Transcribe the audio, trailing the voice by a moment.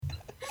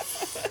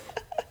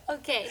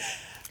Okay.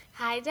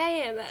 Hi,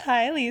 Diana.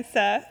 Hi,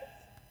 Lisa.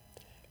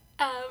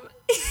 Um,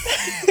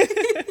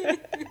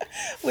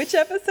 Which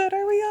episode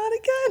are we on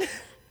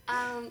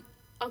again?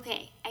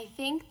 okay. I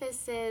think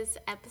this is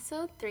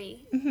episode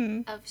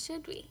 3 of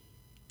Should We?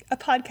 A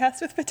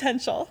podcast with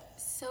potential.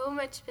 So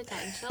much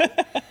potential.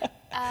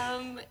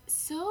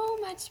 So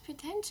much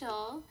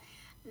potential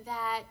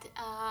that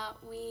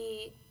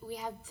we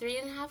have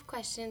 3.5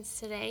 questions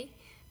today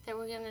that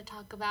we're going to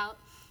talk about.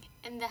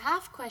 And the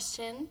half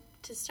question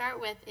to start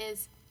with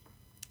is,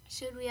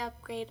 should we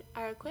upgrade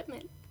our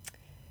equipment?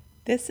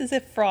 This is a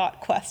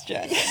fraught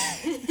question.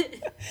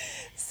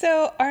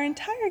 So our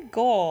entire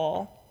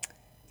goal,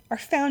 our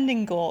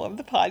founding goal of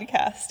the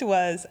podcast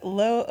was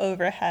low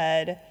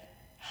overhead,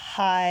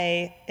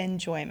 high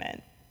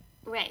enjoyment.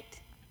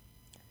 Right.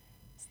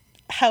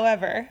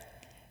 However,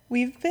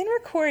 we've been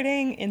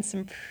recording in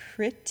some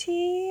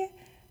pretty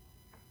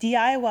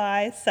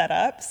DIY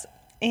setups,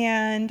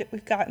 and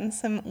we've gotten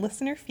some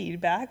listener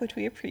feedback, which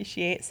we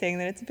appreciate, saying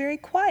that it's very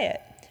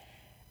quiet.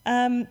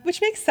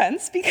 Which makes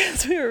sense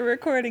because we were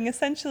recording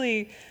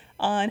essentially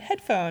on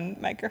headphone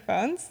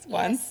microphones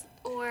once. Yes,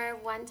 or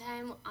one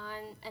time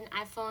on an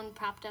iPhone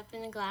propped up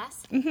in a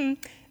glass.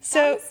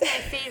 So That was my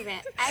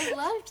favorite. I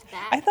loved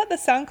that. I thought the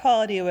sound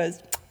quality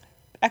was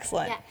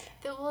excellent. Yeah.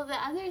 The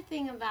other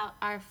thing about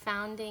our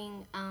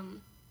founding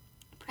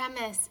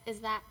premise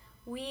is that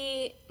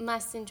we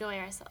must enjoy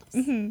ourselves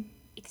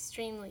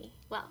extremely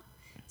well.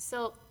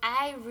 So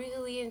I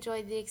really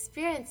enjoyed the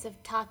experience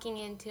of talking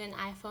into an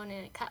iPhone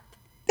in a cup.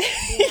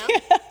 You know?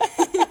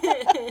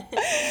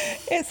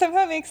 It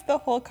somehow makes the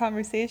whole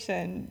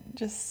conversation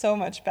just so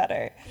much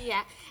better.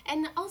 Yeah,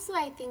 and also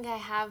I think I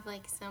have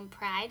like some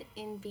pride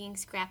in being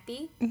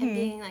scrappy and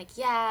being like,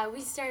 yeah,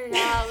 we started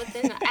out with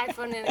an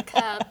iPhone in a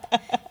cup,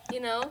 you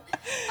know.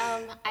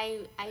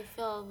 I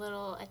feel a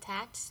little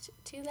attached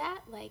to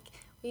that. Like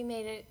we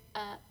made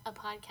a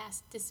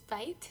podcast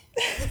despite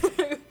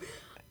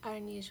our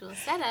unusual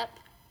setup.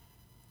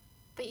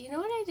 But you know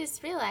what I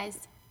just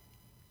realized?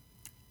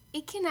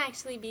 It can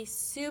actually be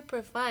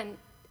super fun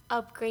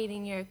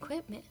upgrading your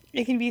equipment.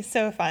 It can be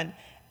so fun.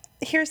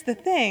 Here's the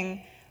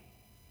thing.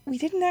 We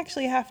didn't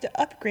actually have to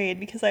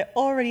upgrade because I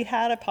already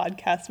had a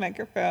podcast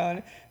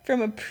microphone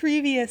from a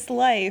previous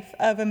life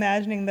of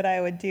imagining that I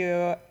would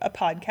do a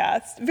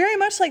podcast. Very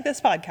much like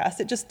this podcast.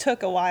 It just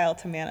took a while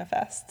to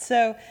manifest.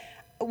 So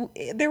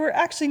there were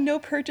actually no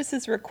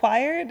purchases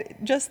required,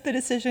 just the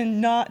decision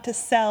not to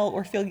sell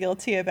or feel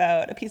guilty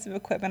about a piece of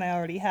equipment I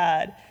already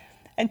had,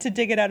 and to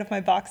dig it out of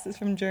my boxes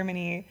from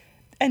Germany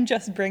and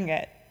just bring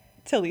it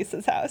to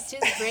Lisa's house.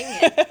 Just bring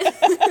it.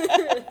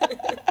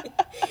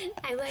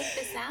 I like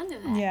the sound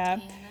of that, Yeah.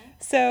 Diana.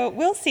 So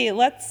we'll see.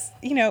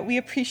 We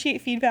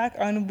appreciate feedback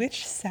on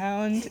which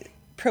sound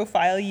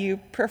profile you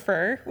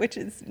prefer, which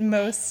is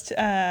most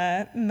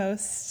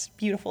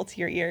beautiful to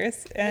your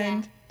ears,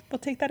 and we'll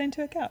take that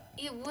into account.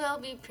 It will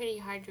be pretty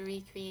hard to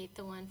recreate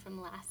the one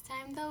from last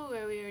time, though,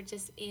 where we were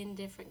just in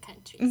different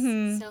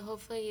countries. So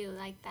hopefully you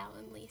like that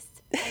one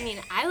least. I mean,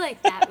 I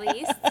like that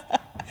least.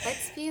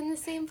 Let's be in the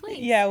same place.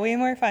 Yeah, way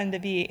more fun to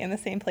be in the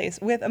same place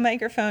with a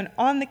microphone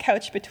on the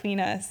couch between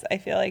us. I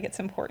feel like it's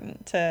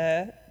important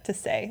to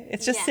say.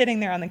 It's just sitting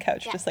there on the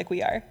couch, just like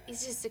we are.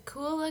 It's just a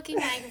cool-looking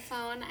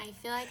microphone. I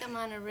feel like I'm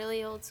on a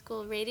really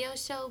old-school radio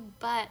show,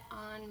 but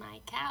on my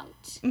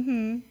couch.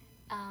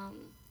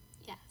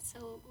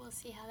 So we'll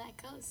see how that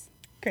goes.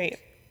 Great.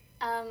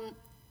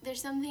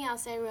 There's something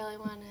else I really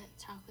want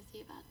to talk with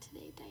you about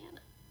today,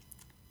 Diana.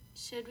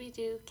 Should we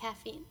do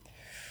caffeine?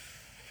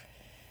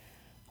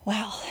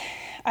 Well,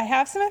 I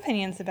have some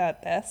opinions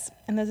about this,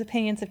 and those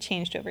opinions have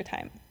changed over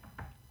time.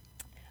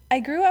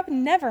 I grew up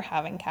never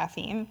having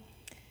caffeine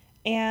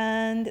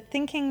and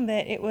thinking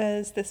that it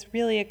was this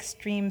really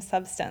extreme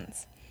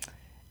substance.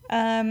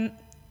 And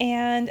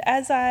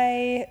as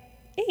I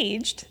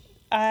aged,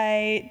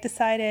 I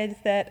decided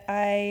that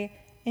I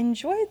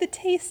enjoyed the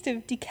taste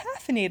of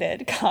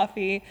decaffeinated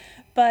coffee,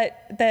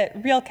 but that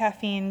real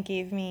caffeine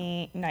gave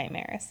me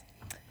nightmares.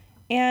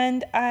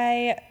 And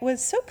I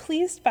was so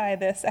pleased by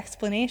this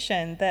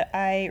explanation that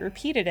I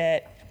repeated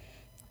it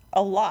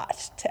a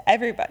lot to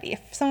everybody.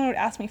 If someone would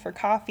ask me for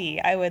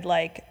coffee, I would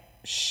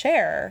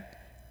share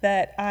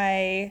that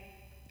I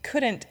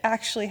couldn't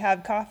actually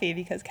have coffee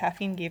because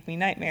caffeine gave me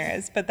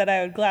nightmares, but that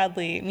I would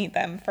gladly meet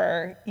them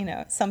for,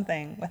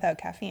 something without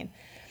caffeine.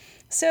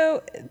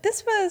 So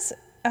this was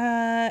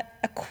a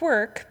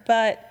quirk,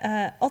 but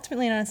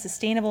ultimately an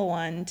unsustainable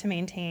one to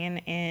maintain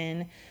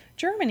in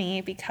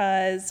Germany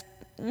because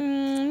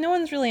no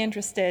one's really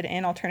interested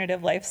in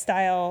alternative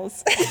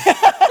lifestyles.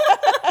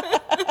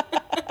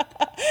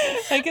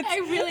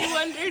 I really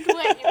wondered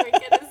what you were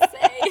going to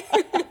say.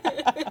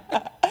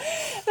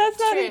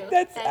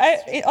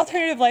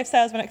 Alternative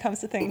lifestyles when it comes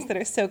to things that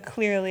are so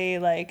clearly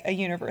like a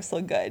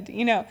universal good.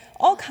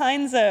 All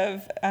kinds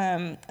of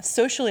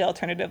socially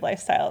alternative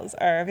lifestyles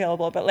are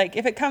available, but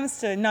if it comes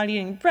to not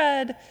eating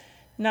bread,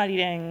 not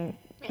eating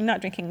I'm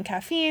not drinking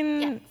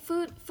caffeine. Yeah,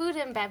 food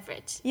and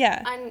beverage.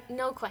 Yeah.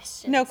 No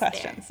questions. No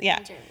questions, there yeah.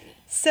 In Germany.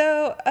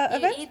 So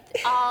you eat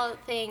all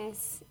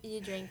things, you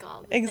drink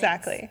all the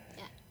exactly. things.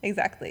 Yeah.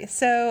 Exactly.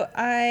 So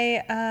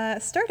I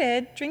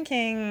started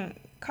drinking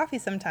coffee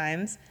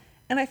sometimes,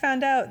 and I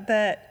found out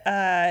that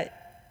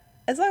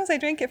as long as I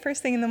drank it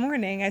first thing in the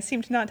morning, I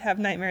seemed not to have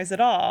nightmares at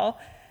all,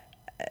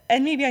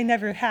 and maybe I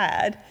never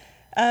had.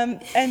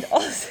 And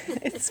also,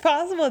 it's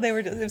possible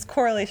it was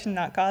correlation,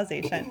 not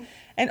causation.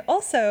 And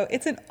also,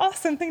 it's an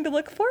awesome thing to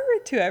look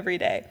forward to every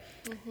day.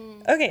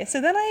 Mm-hmm. Okay,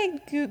 so then I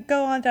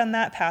go on down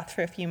that path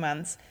for a few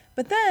months.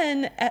 But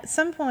then at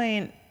some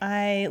point,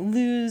 I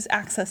lose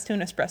access to an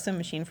espresso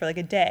machine for like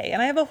a day,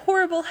 and I have a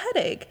horrible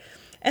headache.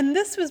 And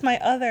this was my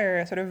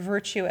other sort of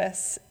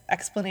virtuous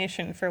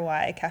explanation for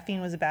why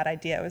caffeine was a bad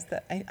idea, was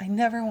that I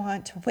never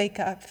want to wake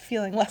up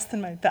feeling less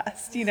than my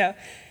best, you know?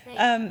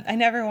 Right. I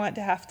never want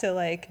to have to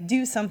like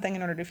do something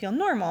in order to feel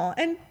normal.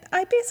 And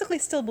I basically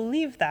still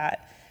believe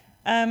that.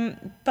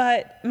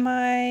 But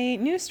my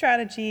new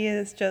strategy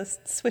is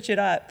just switch it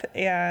up.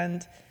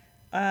 And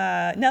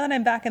now that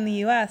I'm back in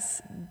the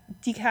US,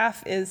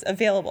 decaf is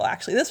available,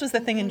 actually. This was the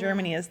thing in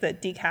Germany, is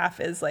that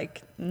decaf is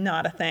like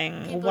not a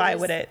thing. People Why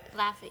just would it?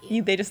 Laugh at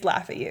you. They just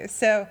laugh at you.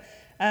 So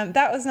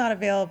that was not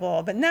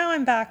available. But now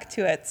I'm back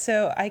to it.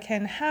 So I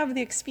can have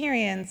the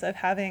experience of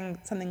having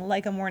something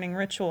like a morning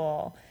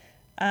ritual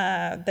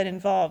that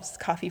involves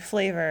coffee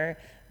flavor,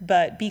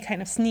 but be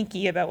kind of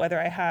sneaky about whether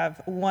I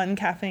have one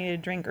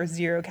caffeinated drink or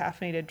 0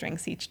 caffeinated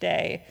drinks each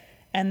day.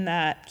 And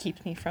that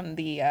keeps me from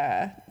the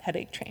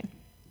headache train.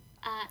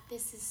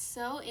 This is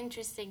so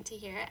interesting to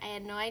hear. I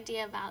had no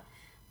idea about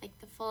like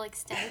the full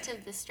extent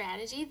of the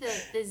strategy,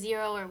 the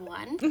 0 or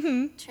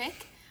 1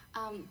 trick.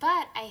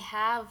 But I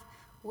have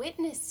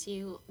witnessed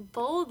you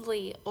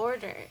boldly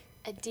order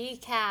a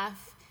decaf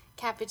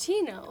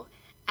cappuccino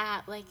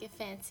at like a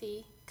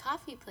fancy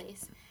coffee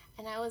place.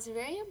 And I was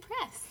very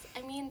impressed.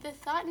 I mean, the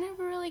thought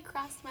never really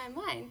crossed my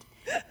mind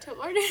to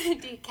order a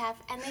decaf.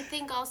 And I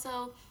think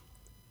also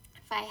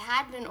if I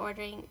had been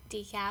ordering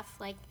decaf,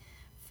 like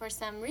for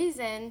some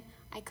reason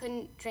I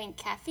couldn't drink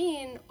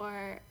caffeine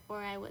or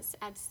I was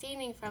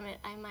abstaining from it,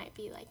 I might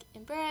be like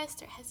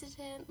embarrassed or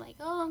hesitant, like,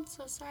 oh, I'm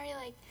so sorry,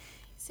 like,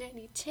 is there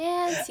any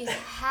chance you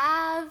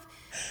have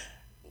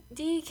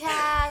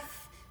decaf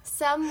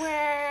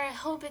somewhere?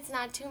 Hope it's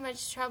not too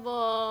much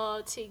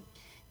trouble to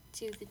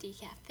do the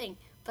decaf thing.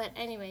 But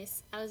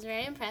anyways, I was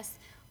very impressed.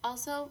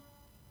 Also,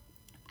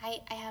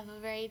 I have a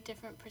very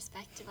different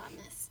perspective on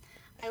this.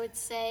 I would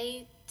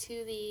say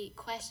to the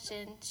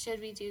question, should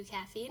we do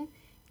caffeine?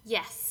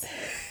 Yes.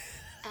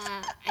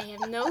 I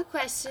have no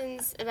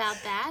questions about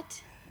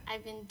that.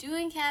 I've been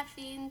doing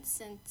caffeine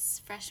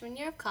since freshman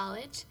year of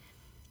college.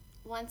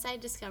 Once I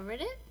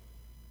discovered it,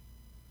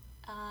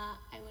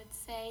 I would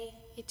say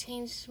it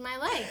changed my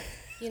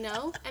life, you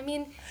know? I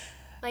mean,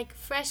 like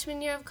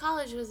freshman year of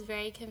college was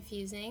very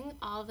confusing.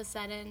 All of a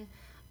sudden,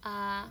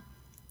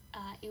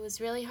 it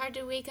was really hard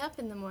to wake up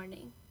in the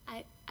morning.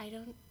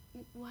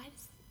 Why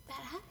does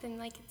that happen?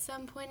 Like at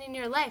some point in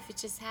your life, it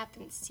just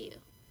happens to you.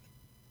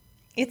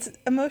 It's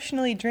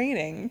emotionally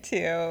draining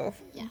to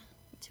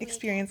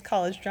experience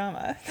college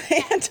drama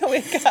and to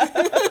wake up.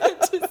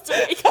 Just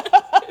to wake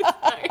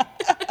up.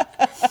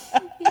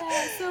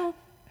 Yeah, so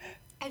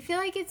I feel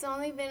like it's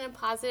only been a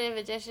positive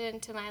addition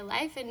to my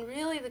life, and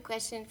really the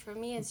question for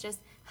me is just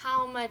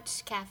how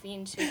much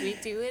caffeine should we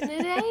do in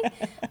a day?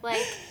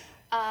 Like,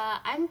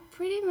 I'm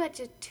pretty much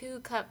a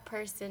 2-cup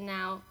person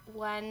now.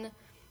 1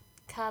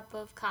 cup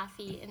of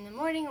coffee in the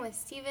morning with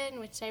Steven,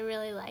 which I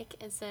really like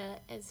as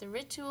a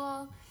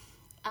ritual.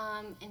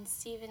 And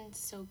Steven's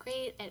so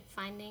great at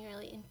finding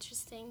really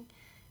interesting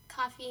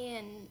coffee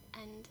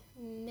and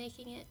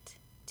making it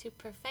to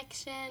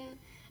perfection.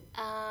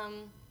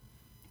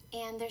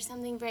 And there's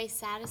something very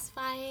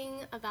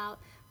satisfying about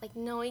like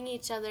knowing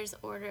each other's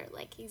order,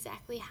 like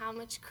exactly how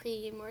much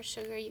cream or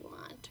sugar you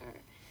want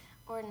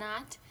or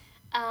not.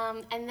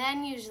 And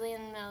then usually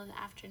in the middle of the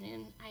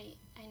afternoon, I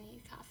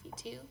need coffee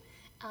too.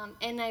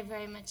 And I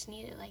very much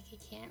need it. Like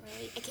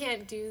I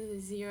can't do the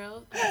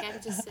 0. Like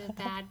I'm just a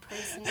bad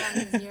person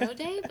on the 0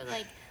 day. But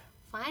like,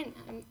 fine,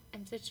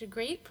 I'm such a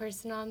great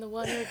person on the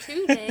 1 or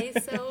 2 day.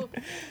 So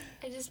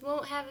I just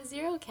won't have a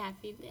 0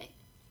 caffeine day.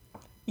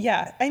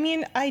 Yeah, I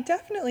mean, I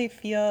definitely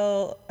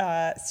feel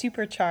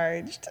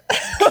supercharged.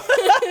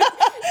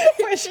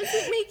 Does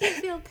it make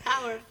you feel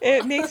powerful?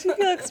 It makes me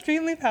feel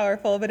extremely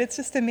powerful, but it's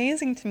just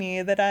amazing to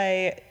me that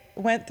I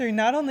went through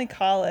not only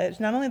college,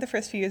 not only the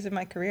first few years of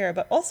my career,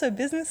 but also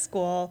business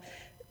school,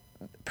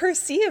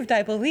 perceived,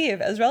 I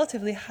believe, as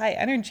relatively high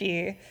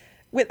energy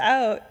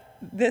without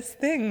this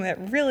thing that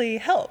really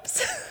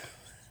helps.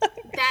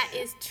 That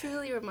is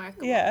truly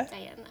remarkable, yeah.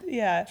 Diana.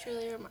 Yeah.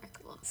 Truly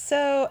remarkable.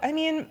 So, I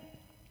mean,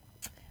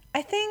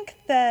 I think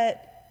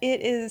that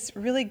it is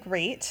really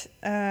great,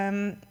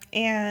 and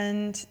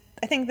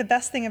I think the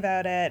best thing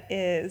about it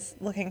is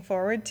looking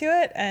forward to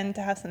it and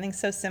to have something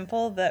so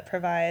simple that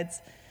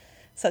provides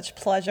such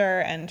pleasure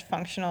and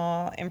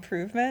functional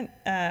improvement.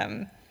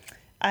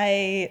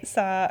 I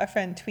saw a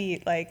friend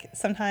tweet, like,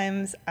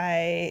 sometimes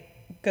I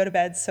go to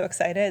bed so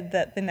excited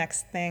that the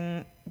next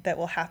thing that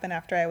will happen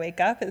after I wake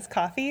up is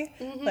coffee.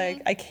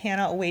 Like, I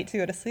cannot wait to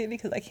go to sleep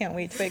because I can't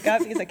wait to wake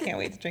up because I can't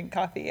wait to drink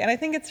coffee. And I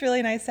think it's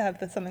really nice to have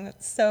something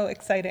that's so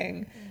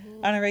exciting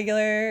on a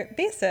regular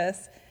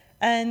basis.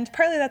 And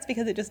partly that's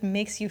because it just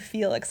makes you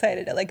feel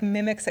excited. It like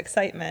mimics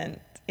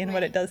excitement in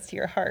what it does to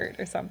your heart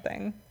or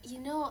something. You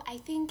know, I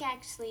think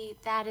actually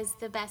that is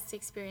the best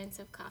experience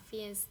of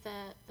coffee, is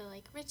the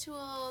like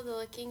ritual, the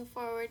looking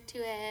forward to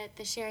it,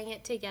 the sharing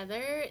it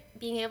together.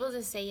 Being able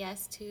to say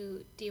yes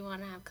to, do you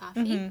want to have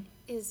coffee,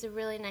 is a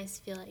really nice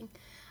feeling.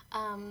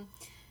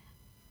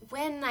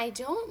 When I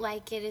don't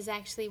like it is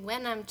actually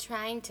when I'm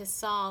trying to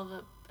solve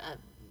a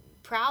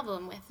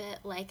problem with it.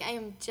 Like, I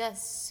am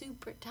just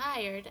super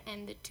tired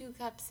and the 2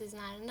 cups is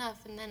not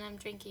enough, and then I'm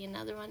drinking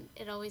another one.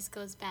 It always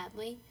goes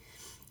badly.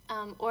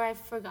 Or I've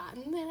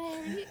forgotten that I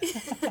already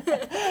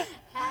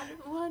had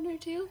 1 or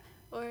 2,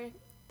 or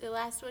the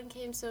last one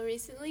came so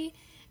recently,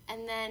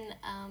 and then,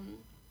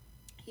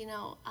 you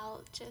know,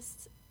 I'll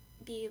just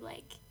be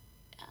like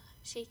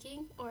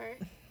shaking or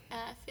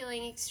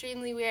feeling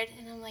extremely weird,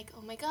 and I'm like,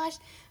 oh my gosh,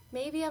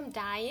 maybe I'm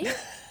dying.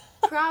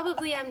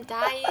 Probably I'm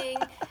dying,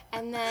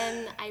 and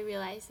then I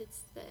realize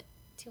it's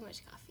too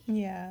much coffee.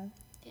 Yeah.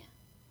 Yeah.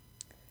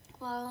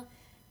 Well,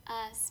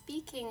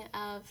 speaking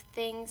of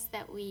things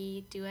that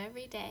we do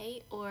every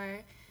day,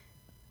 or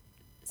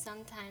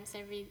some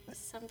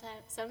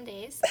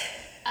days,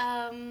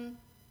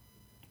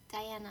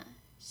 Diana,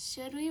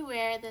 should we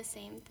wear the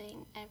same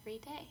thing every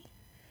day?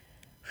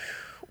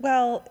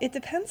 Well, it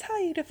depends how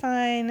you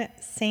define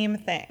same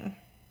thing.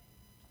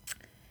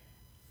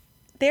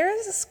 There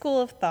is a school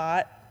of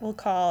thought we'll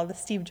call the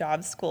Steve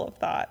Jobs School of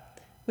Thought,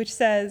 which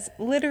says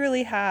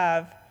literally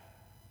have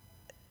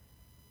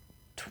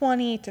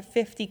 20 to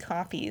 50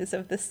 copies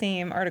of the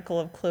same article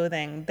of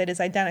clothing that is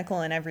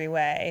identical in every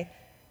way,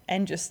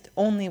 and just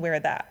only wear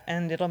that,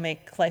 and it'll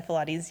make life a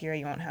lot easier.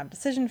 You won't have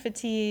decision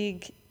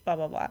fatigue, blah,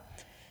 blah, blah.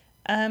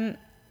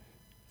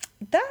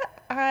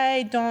 That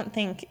I don't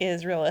think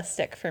is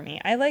realistic for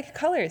me. I like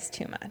colors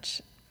too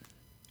much.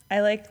 I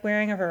like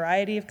wearing a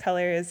variety of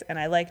colors, and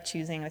I like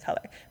choosing the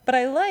color. But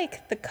I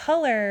like the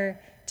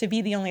color to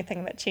be the only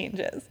thing that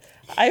changes.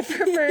 I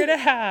prefer to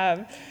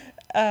have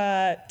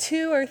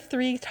 2 or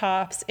 3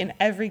 tops in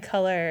every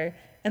color,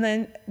 and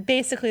then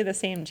basically the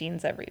same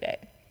jeans every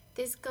day.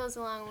 This goes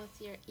along with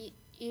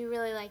you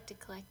really like to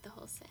collect the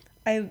whole set.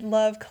 I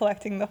love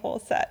collecting the whole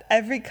set.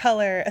 Every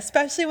color,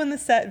 especially when the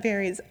set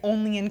varies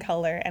only in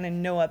color and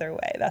in no other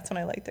way. That's when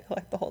I like to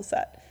collect the whole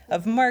set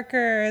of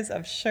markers,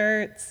 of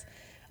shirts.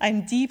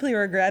 I'm deeply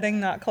regretting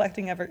not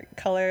collecting every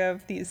color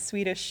of these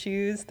Swedish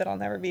shoes that I'll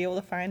never be able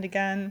to find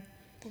again.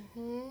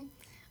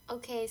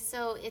 Okay,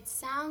 so it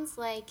sounds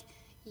like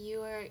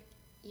you're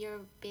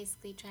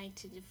basically trying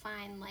to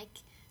define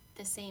like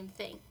the same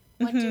thing.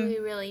 What do we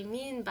really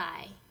mean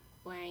by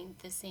wearing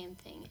the same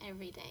thing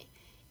every day?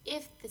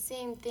 If the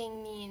same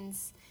thing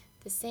means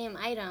the same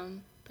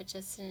item but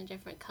just in a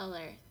different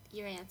color,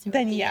 your answer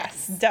would be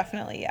yes.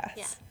 Definitely yes.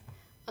 Yeah.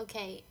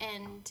 Okay,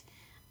 and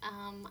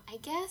I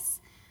guess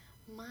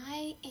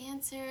my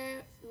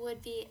answer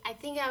would be, I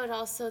think I would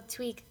also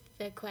tweak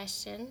the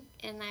question,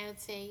 and I would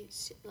say,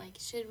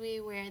 should we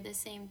wear the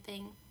same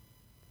thing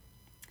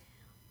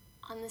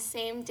on the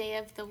same day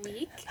of the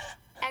week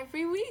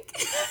every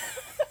week?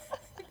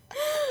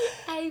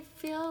 I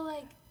feel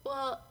like,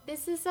 well,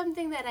 this is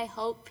something that I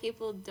hope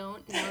people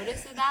don't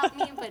notice about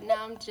me, but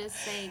now I'm just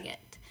saying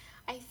it.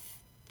 I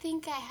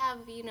think I have,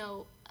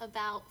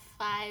 about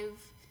 5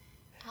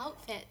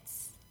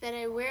 outfits that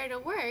I wear to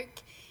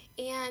work,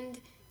 and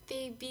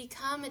they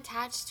become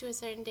attached to a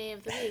certain day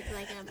of the week.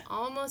 Like, I'm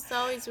almost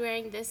always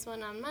wearing this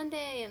one on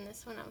Monday, and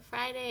this one on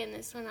Friday, and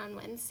this one on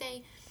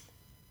Wednesday.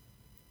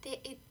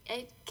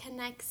 It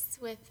connects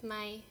with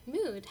my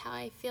mood, how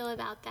I feel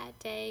about that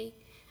day.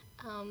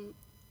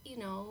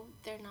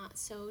 They're not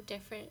so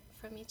different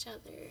from each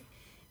other,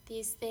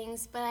 these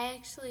things, but I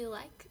actually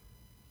like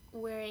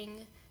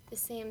wearing the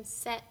same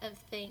set of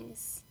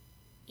things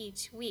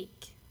each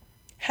week.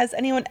 Has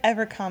anyone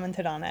ever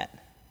commented on it?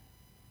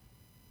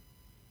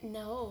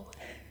 No.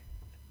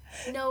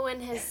 No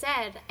one has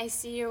said, I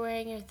see you're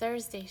wearing your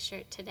Thursday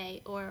shirt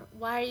today, or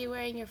why are you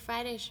wearing your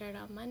Friday shirt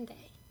on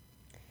Monday?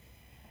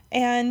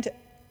 And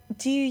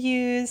do you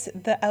use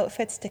the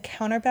outfits to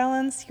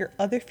counterbalance your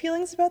other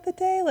feelings about the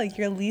day? Like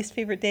your least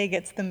favorite day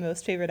gets the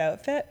most favorite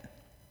outfit?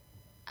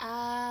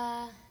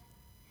 Well,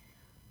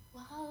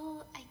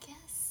 I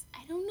guess,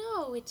 I don't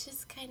know. It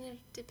just kind of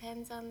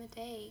depends on the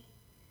day.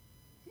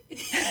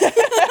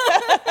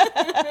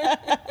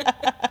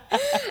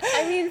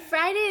 I mean,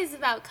 Friday is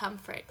about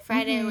comfort.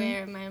 Friday I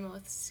wear my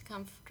most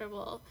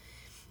comfortable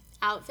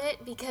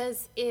outfit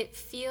because it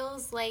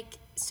feels like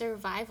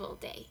survival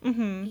day,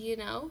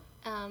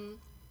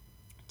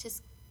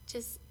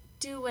 Just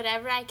do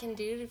whatever I can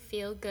do to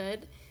feel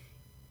good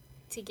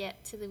to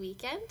get to the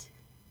weekend.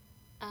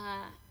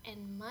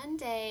 And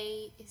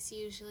Monday is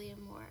usually a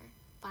more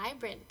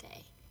vibrant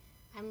day.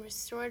 I'm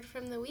restored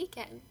from the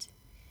weekend.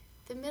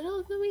 the middle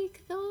of the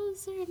week,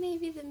 those are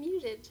maybe the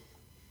muted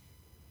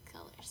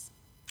colors.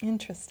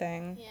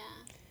 Interesting. Yeah.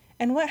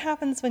 And what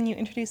happens when you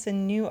introduce a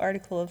new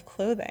article of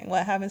clothing?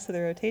 What happens to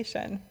the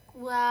rotation?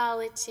 Well,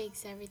 it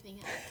shakes everything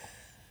up.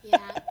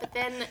 Yeah, but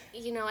then,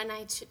 and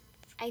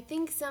I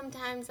think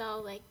sometimes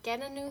I'll, like,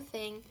 get a new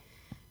thing,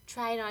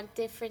 try it on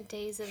different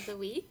days of the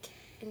week,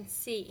 and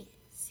see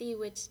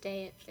which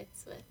day it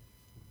fits with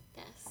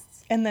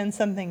best. And then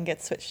something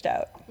gets switched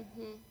out.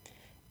 Mm-hmm.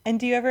 And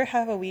do you ever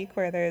have a week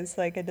where there's,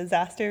 like, a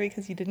disaster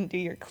because you didn't do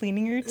your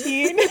cleaning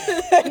routine?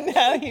 And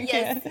now you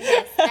Yes, can.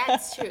 yes,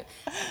 that's true.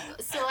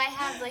 So I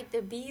have, like,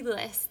 the B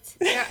list.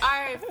 There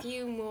are a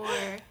few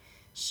more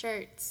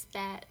shirts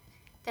that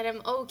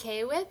I'm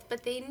okay with,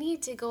 but they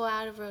need to go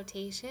out of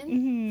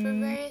rotation for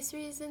various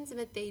reasons,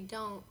 but they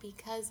don't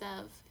because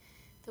of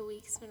the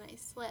weeks when I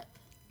slip.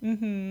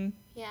 Mm-hmm.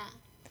 Yeah.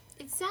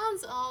 It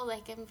sounds all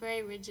like I'm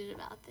very rigid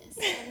about this.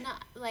 I'm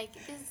not. Like,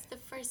 this is the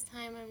first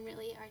time I'm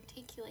really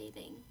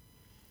articulating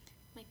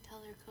my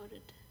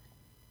color-coded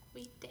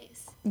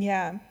weekdays.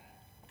 Yeah.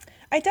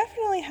 I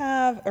definitely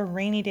have a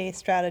rainy day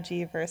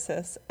strategy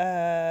versus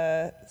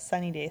a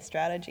sunny day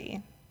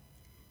strategy.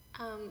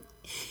 I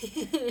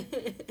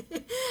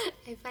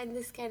find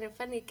this kind of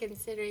funny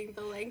considering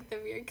the length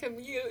of your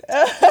commute.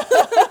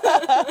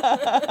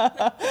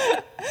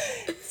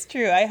 It's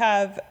true. I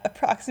have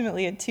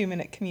approximately a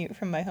 2-minute commute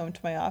from my home to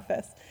my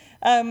office.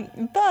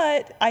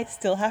 But I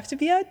still have to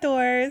be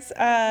outdoors,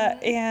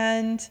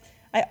 and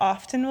I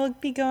often will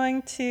be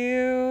going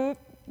to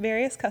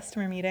various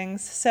customer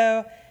meetings.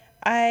 So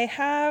I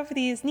have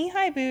these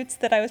knee-high boots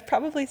that I was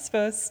probably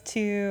supposed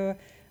to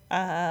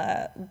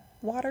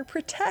water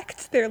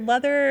protect. They're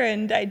leather,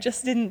 and I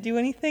just didn't do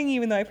anything,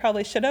 even though I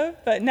probably should have,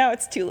 but now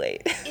it's too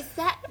late.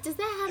 Does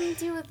that have to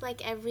do with,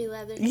 like, every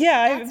leather?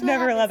 Yeah, That's I've what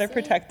never happens leather to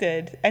me.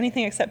 protected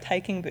anything except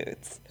hiking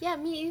boots. Yeah,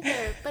 me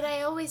either. But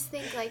I always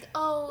think, like,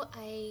 oh,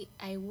 I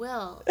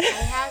will. I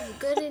have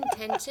good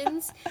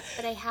intentions,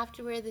 but I have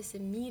to wear this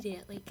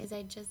immediately because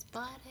I just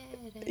bought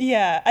it.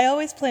 Yeah, I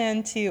always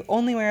plan to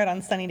only wear it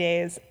on sunny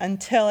days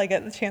until I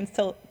get the chance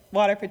to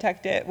water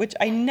protect it, which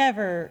I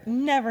never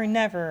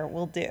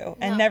will do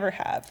and No. never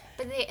have.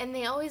 But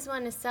they always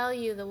want to sell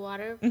you the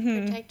water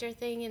protector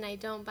thing, and I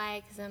don't buy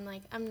it because I'm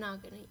like, I'm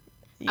not going to.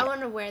 Yeah. I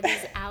want to wear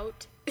these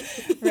out.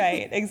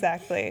 Right,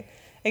 exactly.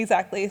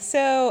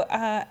 So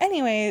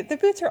anyway, the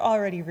boots are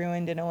already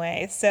ruined in a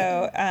way.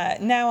 So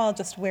now I'll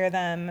just wear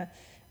them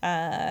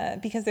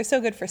because they're so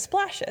good for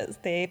splashes.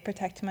 They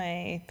protect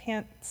my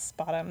pants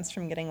bottoms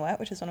from getting wet,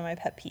 which is one of my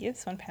pet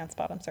peeves when pants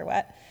bottoms are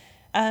wet.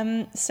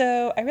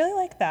 So I really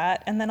like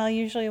that. And then I'll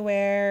usually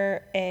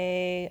wear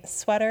a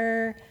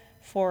sweater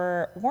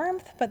for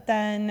warmth, but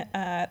then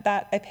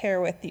that I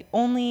pair with the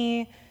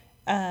only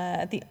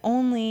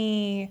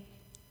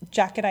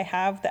jacket I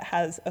have that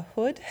has a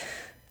hood,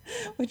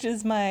 which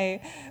is my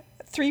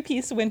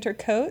 3-piece winter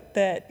coat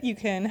that you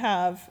can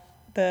have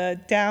the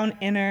down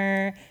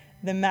inner,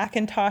 the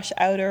Macintosh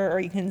outer,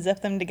 or you can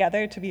zip them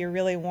together to be a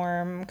really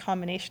warm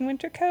combination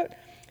winter coat.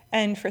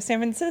 And for San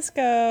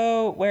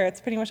Francisco, where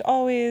it's pretty much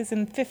always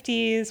in the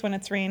 50s when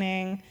it's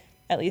raining,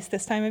 at least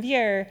this time of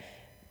year,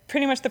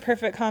 pretty much the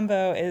perfect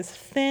combo is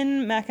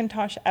thin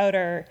Macintosh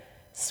outer,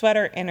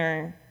 sweater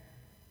inner,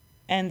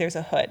 and there's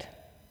a hood.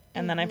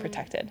 And then I'm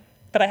protected.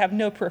 But I have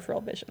no peripheral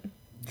vision.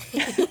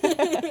 But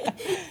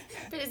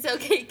it's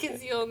okay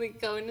because you only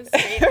go in a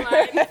straight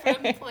line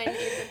from point A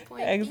to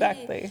point B.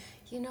 Exactly.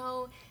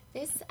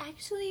 This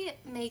actually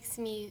makes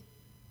me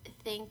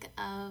think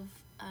of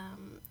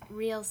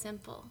Real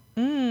Simple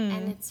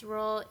and its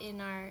role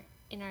in our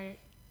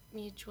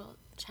mutual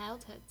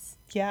childhoods.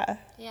 Yeah.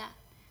 Yeah.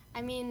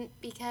 I mean,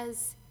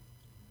 because,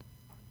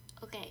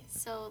 okay,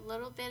 so a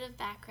little bit of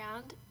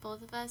background.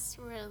 Both of us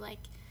were like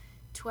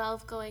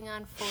 12 going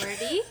on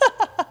 40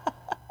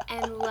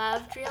 and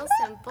loved Real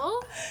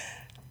Simple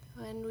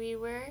when we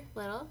were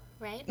little,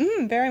 right?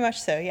 Very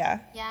much so, yeah.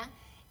 Yeah.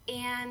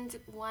 And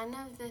one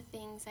of the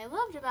things I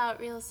loved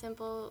about Real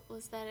Simple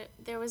was that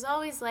there was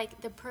always,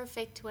 like, the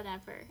perfect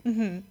whatever.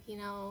 Mm-hmm.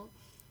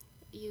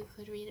 You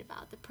could read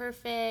about the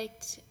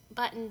perfect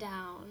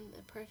button-down,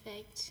 the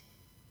perfect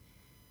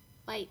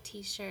white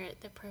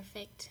T-shirt, the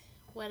perfect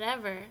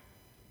whatever.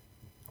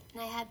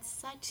 And I had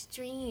such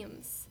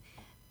dreams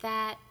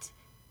that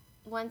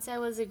once I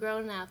was a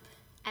grown-up,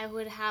 I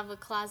would have a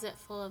closet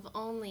full of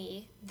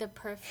only the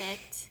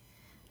perfect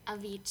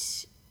of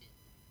each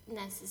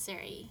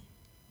necessary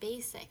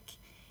basic.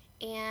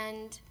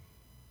 And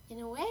in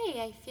a way,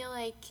 I feel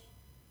like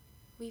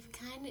we've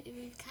kind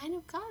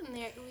of gotten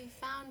there. We've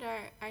found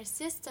our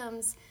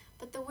systems,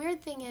 but the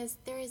weird thing is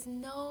there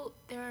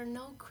are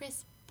no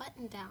crisp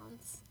button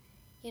downs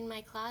in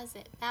my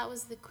closet. That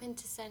was the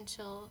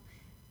quintessential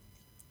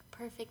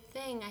perfect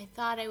thing I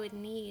thought I would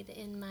need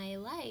in my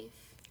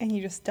life. And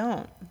you just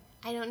don't.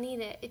 I don't need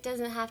it. It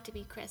doesn't have to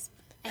be crisp.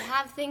 I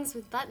have things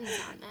with buttons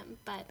on them,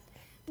 but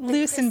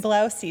Loose and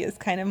blousy is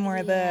kind of more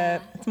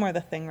it's more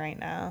the thing right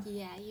now.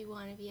 Yeah, you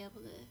want to be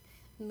able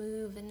to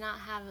move and not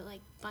have it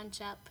like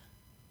bunch up.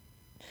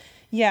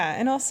 Yeah,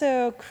 and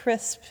also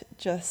crisp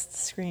just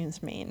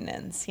screams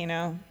maintenance, you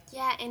know?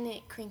 Yeah, and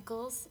it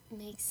crinkles,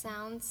 makes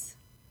sounds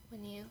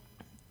when you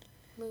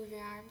move your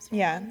arms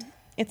Yeah, around.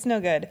 it's no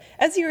good.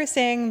 As you were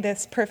saying,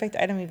 this perfect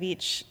item of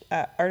each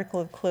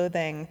article of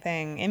clothing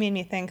thing, it made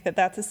me think that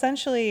that's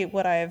essentially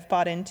what I've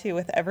bought into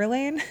with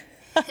Everlane.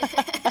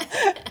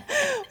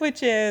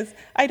 Which is,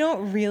 I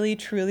don't really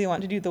truly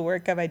want to do the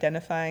work of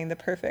identifying the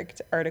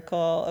perfect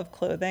article of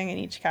clothing in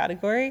each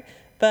category,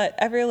 but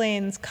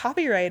Everlane's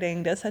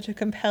copywriting does such a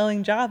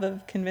compelling job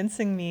of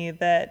convincing me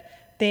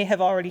that they have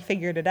already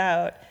figured it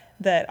out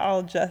that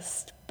I'll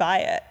just buy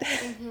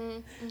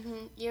it.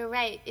 You're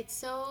right. It's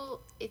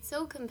so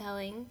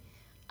compelling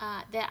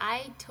that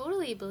I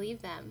totally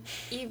believe them,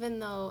 even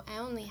though I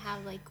only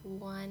have like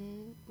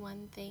one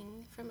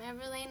thing from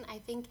Everlane. I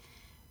think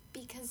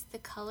because the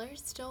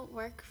colors don't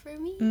work for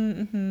me.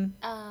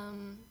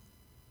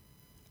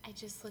 I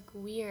just look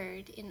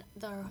weird in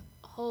the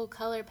whole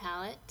color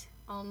palette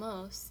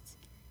almost.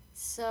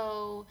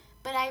 So,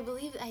 but I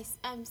believe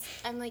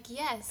I'm like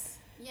yes,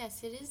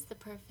 it is the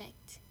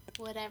perfect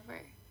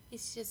whatever.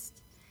 It's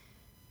just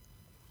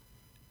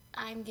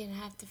I'm gonna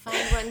have to find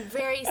one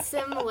very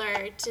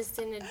similar, just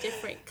in a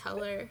different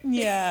color.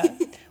 Yeah.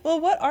 Well,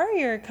 what are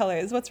your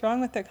colors? What's wrong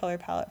with their color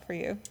palette for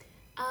you?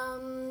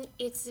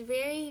 It's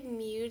very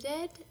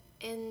muted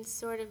and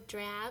sort of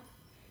drab,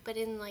 but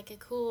in like a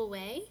cool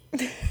way,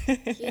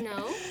 you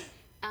know?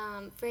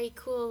 Very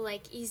cool,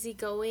 like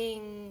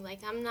easygoing, like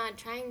I'm not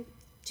trying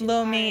too Low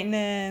hard,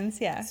 maintenance,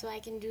 yeah. so I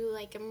can do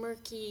like a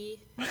murky,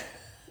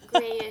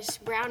 grayish,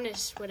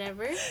 brownish,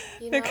 whatever,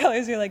 you Their know?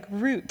 colors are like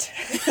root,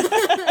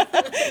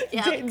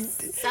 Yeah, like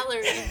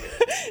celery.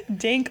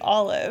 dank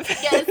olive.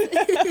 Yes.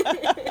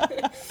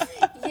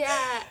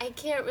 Yeah, I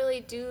can't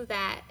really do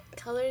that.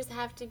 Colors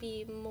have to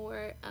be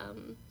more,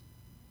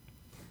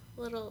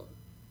 little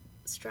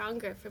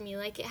stronger for me.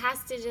 Like it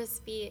has to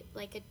just be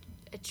like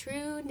a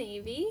true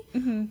navy,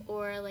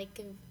 or like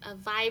a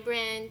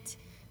vibrant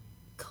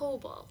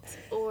cobalt,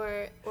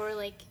 or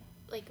like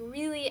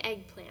really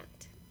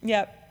eggplant.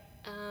 Yep.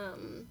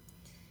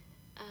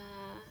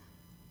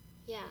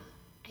 Yeah,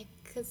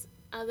 because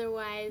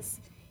otherwise,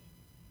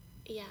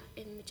 yeah,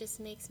 it just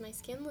makes my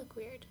skin look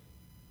weird.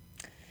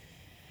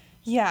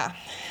 Yeah.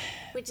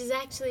 Which is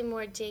actually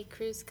more J.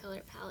 Crew's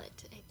color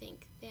palette, I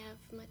think. They have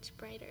much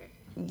brighter.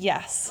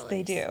 Yes,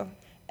 they colors. do.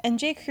 And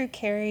J. Crew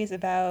carries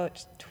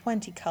about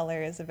 20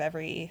 colors of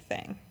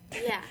everything.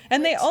 Yeah.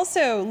 And they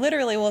also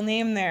literally will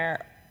name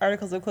their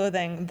articles of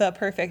clothing the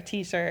perfect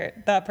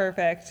t-shirt, the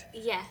perfect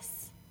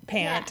Yes.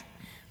 pant. Yeah.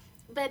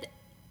 But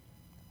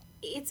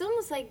it's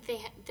almost like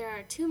there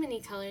are too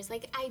many colors.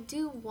 Like, I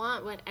do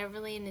want what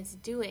Everlane is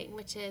doing,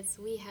 which is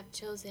we have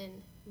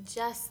chosen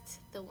just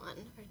the one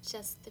or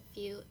just the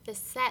few, the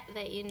set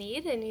that you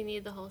need, and you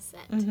need the whole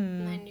set,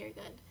 and then you're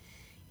good.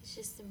 It's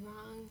just the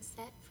wrong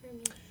set for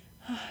me.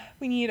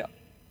 We need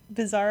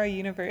Bizarro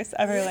Universe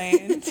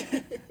Everlane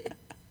to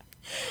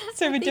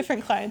serve a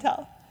different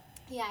clientele.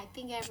 Yeah, I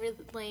think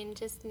Everlane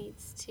just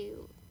needs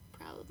to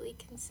probably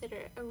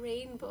consider a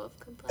rainbow of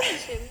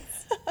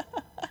complexions.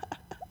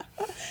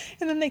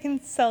 And then they can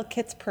sell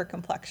kits per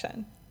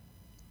complexion.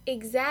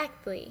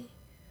 Exactly.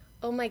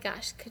 Oh my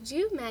gosh, could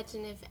you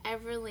imagine if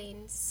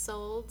Everlane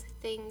sold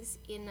things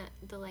in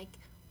the like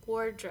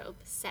wardrobe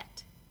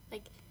set?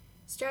 Like,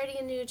 starting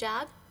a new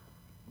job,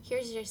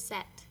 here's your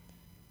set.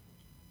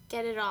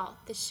 Get it all.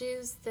 The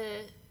shoes,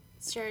 the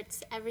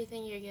shirts,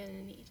 everything you're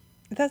gonna need.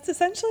 That's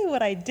essentially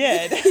what I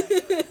did.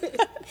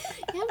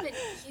 Yeah, but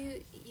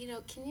you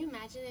know, can you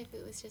imagine if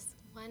it was just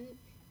one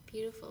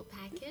beautiful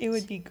package? It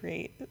would be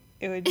great.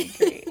 It would be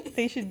great.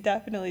 They should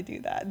definitely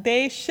do that.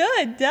 They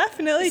should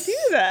definitely do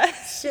that.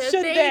 Should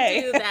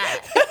they do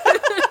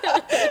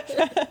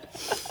that?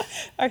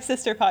 Our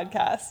sister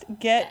podcast,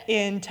 get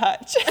in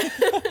touch.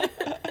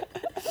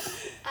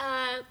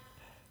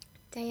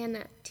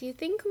 Diana, do you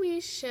think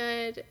we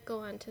should go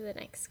on to the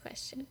next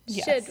question?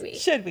 Yes. Should we?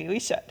 Should we? We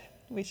should.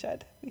 We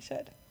should. We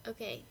should.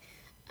 Okay.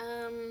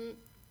 I'm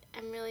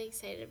really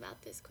excited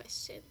about this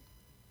question.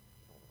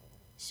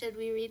 Should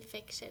we read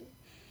fiction?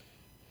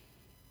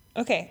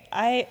 Okay,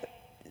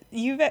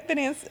 you've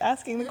been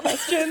asking the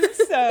questions,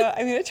 so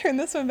I'm going to turn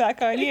this one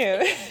back on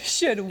you.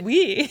 Should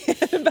we?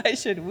 By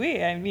should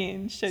we, I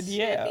mean should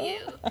you? Should you?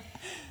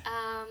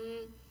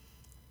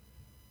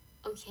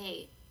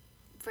 Okay.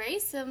 Very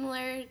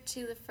similar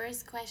to the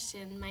first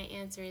question, my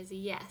answer is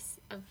yes.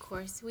 Of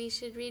course, we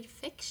should read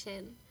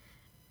fiction.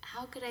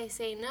 How could I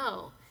say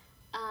no?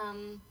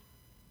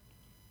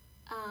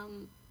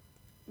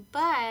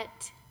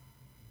 But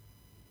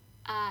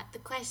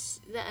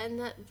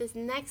this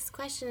next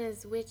question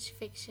is, which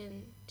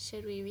fiction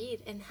should we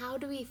read, and how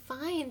do we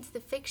find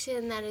the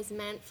fiction that is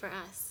meant for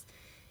us?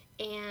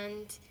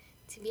 And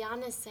to be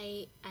honest,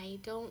 I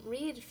don't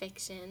read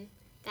fiction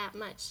that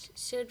much.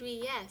 Should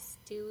we? Yes.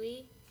 Do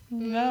we?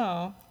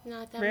 No,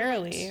 Not that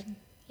rarely. much.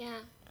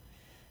 Yeah.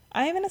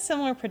 I am in a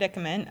similar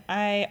predicament.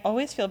 I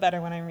always feel better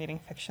when I'm reading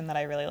fiction that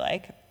I really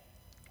like.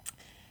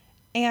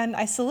 And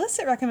I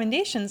solicit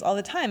recommendations all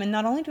the time. And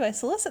not only do I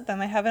solicit them,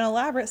 I have an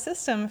elaborate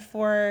system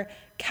for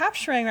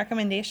capturing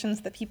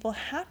recommendations that people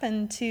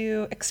happen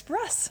to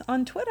express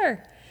on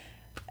Twitter.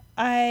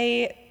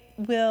 I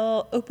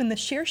will open the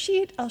share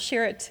sheet. I'll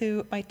share it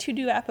to my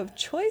to-do app of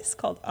choice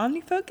called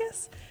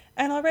OmniFocus.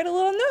 And I'll write a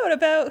little note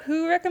about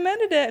who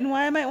recommended it and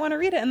why I might want to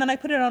read it. And then I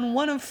put it on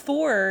one of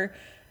 4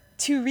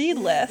 to read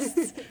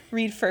lists.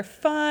 Read for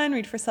fun,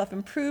 read for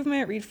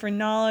self-improvement, read for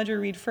knowledge, or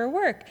read for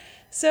work.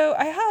 So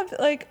I have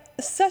like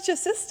such a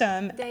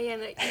system.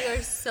 Diana, you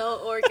are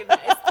so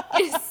organized.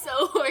 You're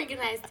so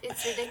organized.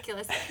 It's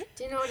ridiculous.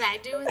 Do you know what I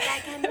do with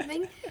that kind of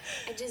thing?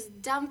 I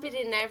just dump it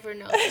in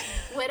Evernote.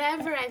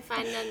 Whatever I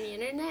find on the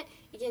internet,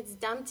 it gets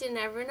dumped in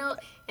Evernote,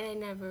 and I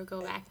never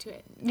go back to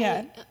it.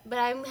 Yeah. But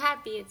I'm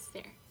happy it's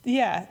there.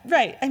 Yeah,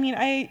 right. I mean,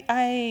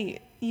 I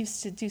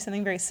used to do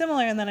something very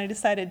similar, and then I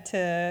decided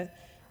to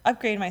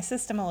upgrade my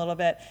system a little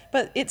bit.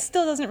 But it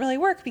still doesn't really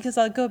work because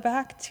I'll go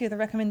back to the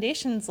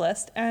recommendations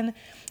list and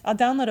I'll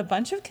download a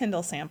bunch of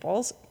Kindle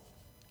samples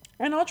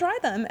and I'll try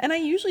them, and I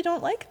usually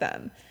don't like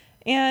them.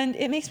 And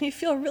it makes me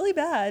feel really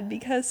bad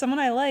because someone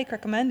I like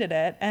recommended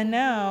it, and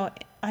now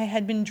I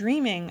had been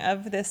dreaming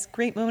of this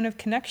great moment of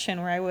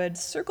connection where I would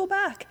circle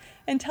back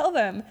and tell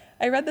them,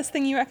 I read this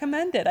thing you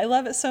recommended. I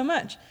love it so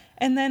much.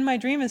 And then my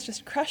dream is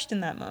just crushed in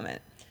that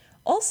moment.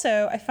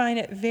 Also, I find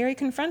it very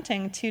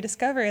confronting to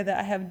discover that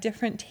I have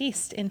different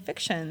taste in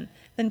fiction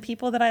than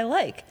people that I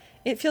like.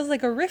 It feels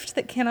like a rift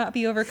that cannot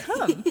be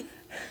overcome.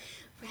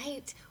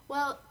 Right.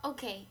 Well,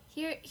 okay.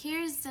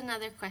 Here's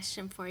another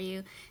question for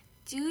you.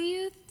 Do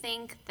you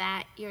think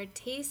that your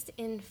taste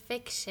in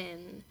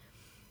fiction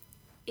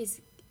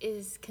is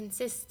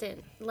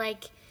consistent?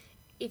 Like,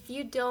 if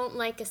you don't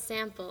like a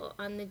sample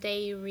on the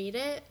day you read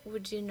it,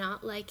 would you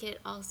not like it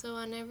also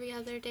on every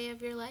other day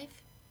of your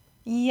life?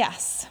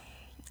 Yes.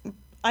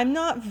 I'm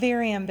not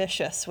very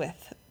ambitious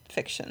with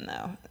fiction,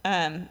 though.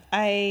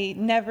 I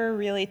never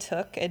really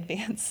took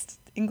advanced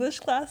English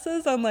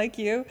classes, unlike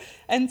you.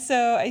 And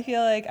so I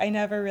feel like I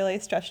never really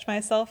stretched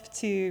myself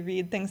to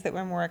read things that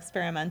were more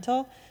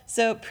experimental.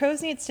 So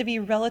prose needs to be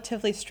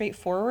relatively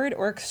straightforward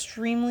or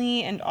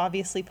extremely and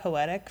obviously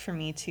poetic for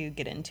me to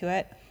get into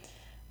it.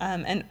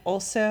 And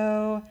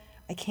also,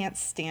 I can't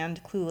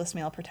stand clueless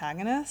male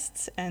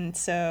protagonists. And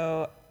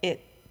so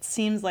it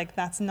seems like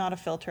that's not a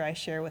filter I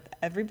share with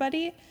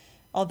everybody,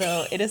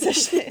 although it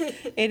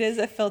is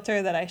a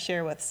filter that I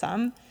share with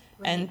some.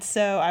 Right. And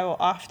so I will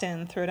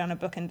often throw down a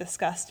book in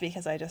disgust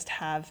because I just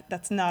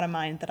that's not a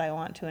mind that I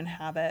want to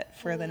inhabit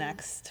for the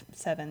next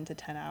 7 to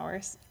 10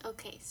 hours.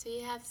 Okay, so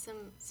you have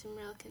some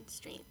real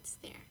constraints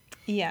there.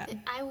 Yeah.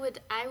 I would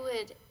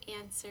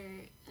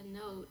answer a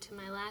no to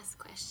my last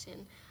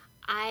question.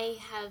 I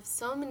have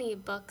so many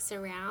books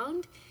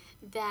around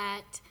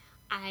that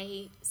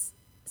I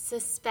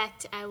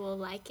suspect I will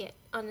like it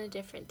on a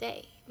different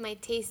day. My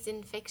taste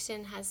in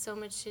fiction has so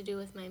much to do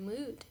with my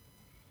mood.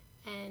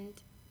 And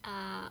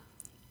I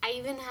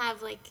even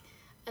have like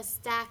a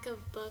stack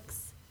of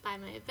books by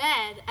my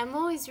bed. I'm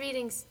always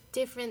reading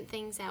different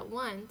things at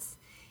once.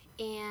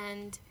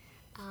 And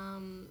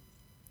on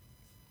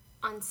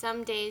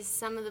some days,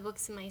 some of the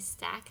books in my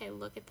stack, I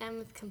look at them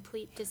with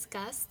complete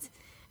disgust.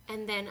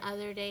 And then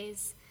other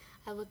days,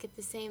 I look at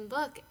the same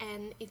book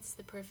and it's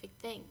the perfect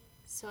thing.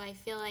 So I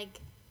feel like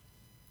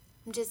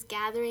I'm just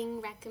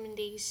gathering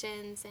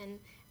recommendations and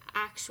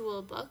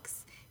actual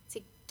books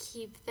to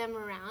keep them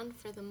around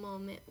for the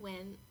moment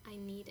when I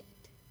need it.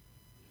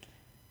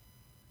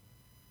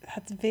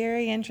 That's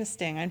very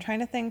interesting. I'm trying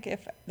to think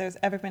if there's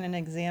ever been an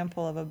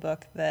example of a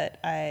book that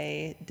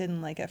I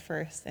didn't like at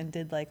first and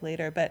did like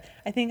later, but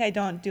I think I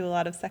don't do a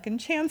lot of second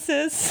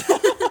chances.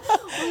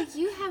 Well,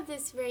 you have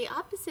this very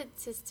opposite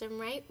system,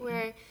 right?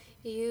 Where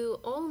you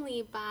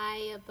only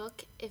buy a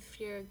book if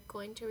you're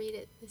going to read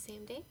it the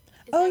same day?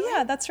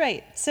 That's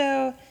right.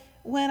 So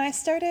when I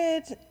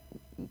started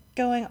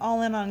going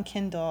all in on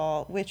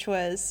Kindle, which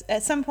was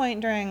at some point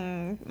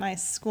during my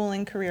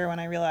schooling career when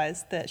I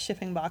realized that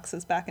shipping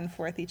boxes back and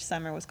forth each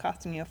summer was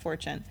costing me a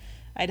fortune,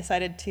 I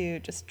decided to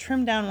just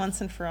trim down once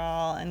and for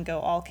all and go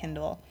all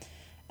Kindle.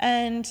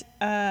 And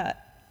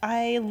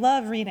I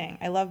love reading.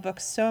 I love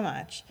books so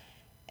much.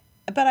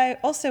 But I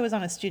also was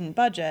on a student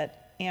budget,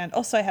 and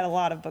also I had a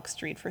lot of books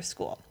to read for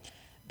school.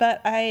 But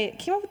I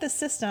came up with this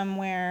system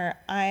where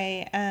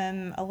I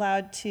am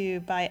allowed to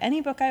buy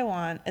any book I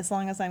want as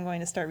long as I'm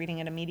going to start reading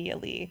it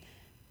immediately,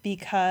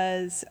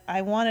 because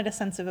I wanted a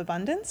sense of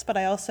abundance, but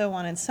I also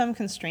wanted some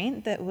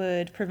constraint that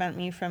would prevent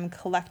me from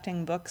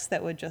collecting books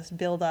that would just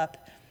build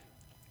up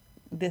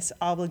this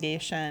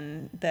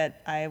obligation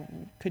that I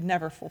could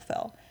never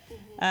fulfill.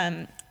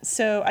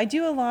 So I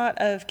do a lot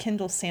of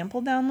Kindle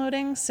sample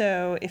downloading.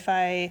 So if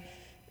I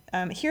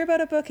hear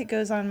about a book, it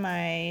goes on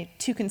my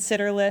to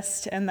consider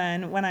list, and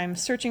then when I'm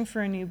searching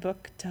for a new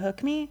book to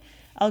hook me,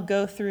 I'll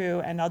go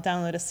through and I'll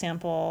download a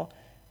sample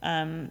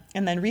and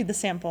then read the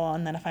sample,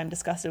 and then if I'm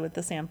disgusted with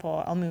the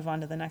sample, I'll move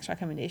on to the next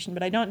recommendation.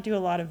 But I don't do a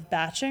lot of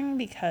batching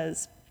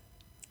because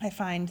I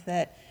find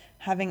that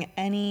having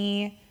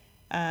any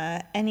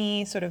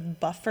Any sort of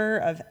buffer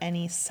of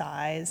any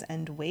size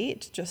and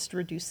weight just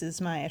reduces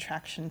my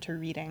attraction to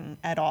reading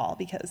at all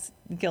because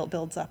guilt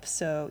builds up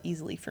so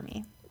easily for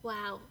me.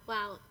 Wow.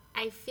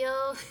 I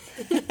feel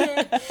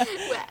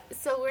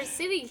so we're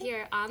sitting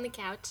here on the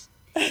couch,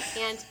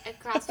 and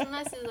across from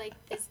us is like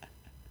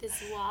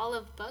this wall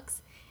of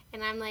books,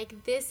 and I'm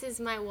like, this is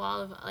my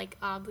wall of like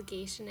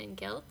obligation and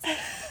guilt.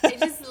 I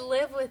just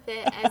live with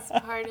it as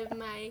part of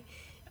my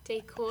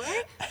decor,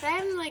 but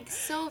I'm like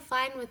so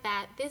fine with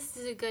that. This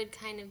is a good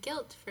kind of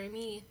guilt for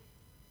me.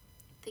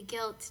 The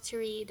guilt to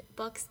read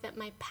books that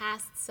my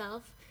past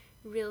self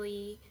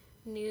really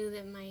knew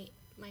that my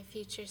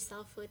future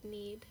self would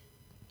need.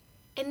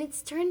 And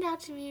it's turned out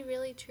to be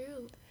really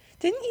true.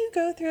 Didn't you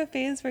go through a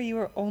phase where you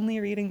were only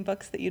reading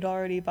books that you'd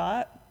already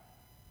bought?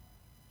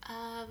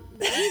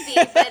 Maybe,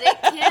 but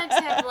it can't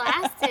have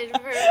lasted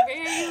for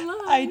very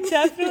long. I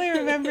definitely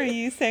remember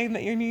you saying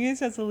that your New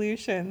Year's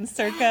resolution,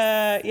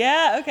 circa,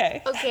 yeah,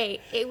 okay. Okay,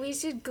 we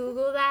should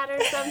Google that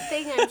or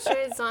something. I'm sure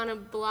it's on a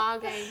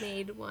blog I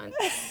made once.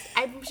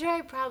 I'm sure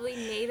I probably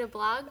made a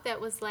blog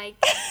that was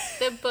like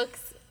the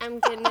books I'm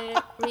going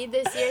to read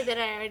this year that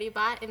I already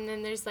bought, and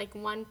then there's like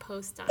one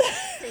post on it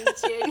in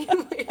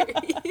January.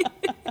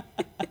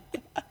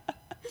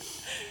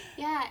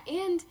 Yeah,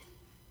 and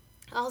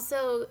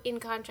also, in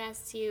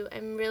contrast to you,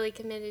 I'm really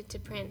committed to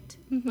print.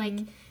 Mm-hmm. Like,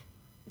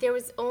 there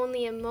was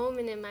only a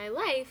moment in my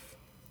life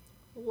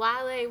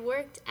while I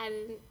worked at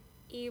an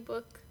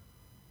ebook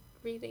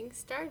reading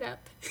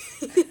startup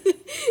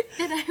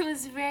that I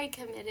was very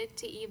committed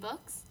to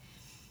ebooks.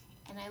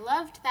 And I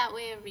loved that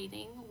way of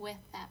reading with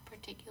that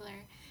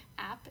particular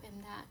app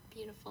and that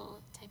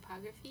beautiful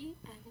typography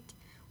and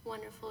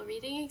wonderful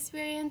reading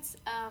experience.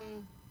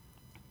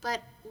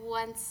 But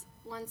once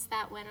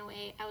that went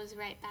away, I was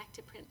right back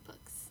to print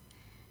books.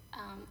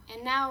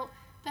 And now,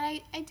 but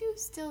I do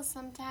still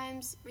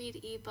sometimes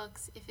read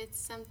ebooks if it's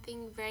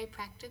something very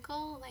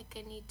practical, like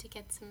I need to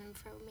get some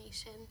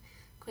information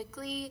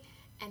quickly,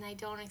 and I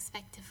don't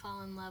expect to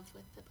fall in love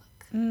with the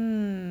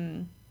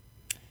book.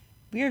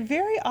 We are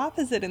very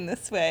opposite in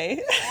this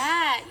way.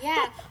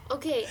 Yeah.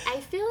 Okay,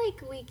 I feel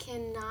like we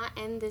cannot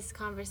end this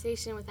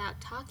conversation without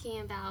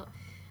talking about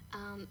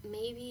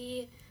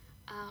maybe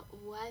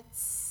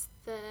what's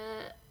the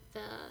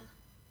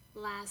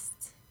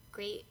last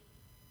great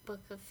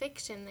book of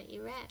fiction that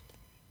you read?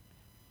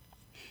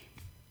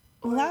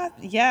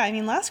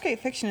 Last great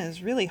fiction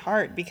is really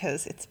hard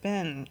because it's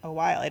been a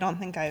while. I don't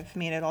think I've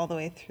made it all the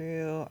way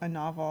through a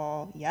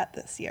novel yet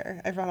this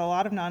year. I've read a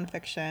lot of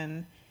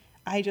nonfiction.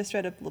 I just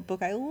read a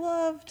book I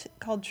loved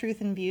called Truth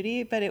and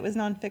Beauty, but it was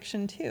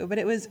nonfiction too. But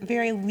it was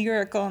very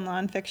lyrical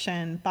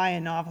nonfiction by a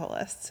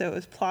novelist. So it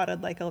was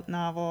plotted like a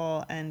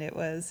novel, and it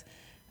was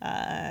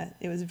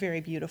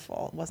very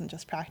beautiful. It wasn't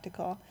just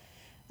practical.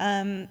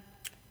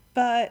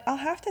 But I'll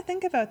have to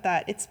think about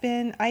that. I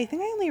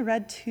think I only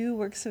read 2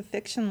 works of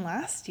fiction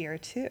last year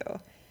too.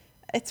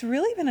 It's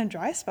really been a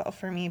dry spell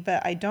for me,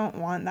 but I don't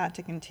want that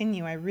to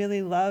continue. I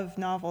really love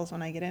novels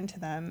when I get into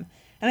them.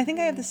 And I think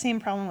I have the same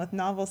problem with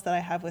novels that I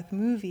have with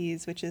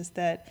movies, which is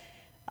that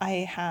I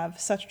have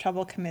such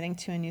trouble committing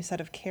to a new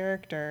set of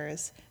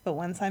characters. But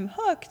once I'm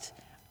hooked,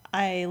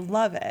 I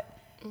love it.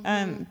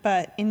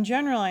 But in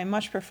general, I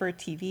much prefer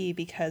TV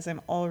because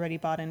I'm already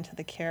bought into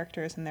the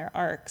characters and their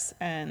arcs.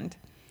 And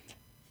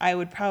I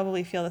would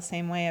probably feel the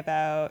same way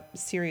about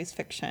series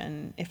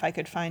fiction if I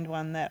could find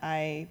one that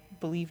I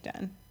believed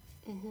in.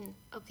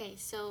 Okay,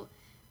 so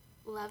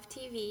love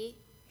TV,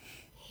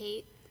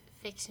 hate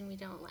fiction we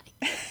don't like.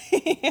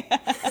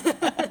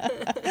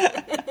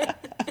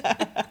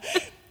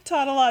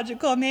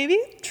 Tautological, maybe?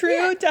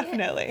 True, yeah,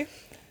 definitely.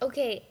 Yeah.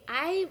 Okay,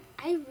 I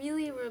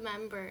really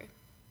remember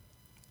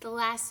the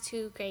last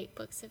 2 great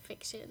books of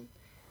fiction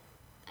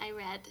I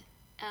read.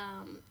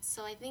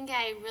 So I think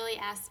I really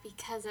asked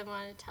because I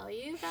want to tell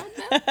you about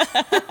them.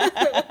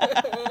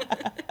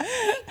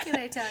 Can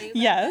I tell you about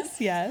them?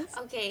 Yes.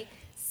 Okay,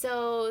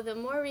 so the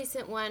more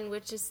recent one,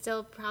 which is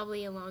still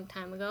probably a long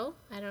time ago,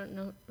 I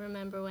don't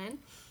remember when,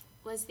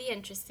 was The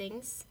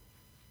Interestings.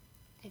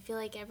 I feel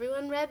like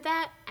everyone read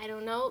that. I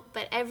don't know,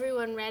 but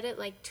everyone read it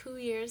like 2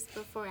 years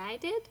before I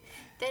did.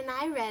 Then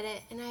I read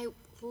it, and I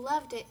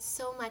loved it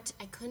so much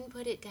I couldn't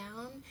put it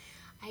down.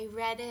 I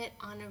read it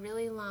on a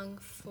really long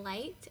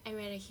flight. I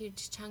read a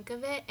huge chunk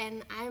of it,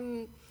 and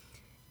I'm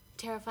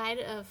terrified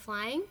of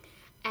flying,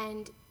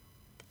 and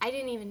I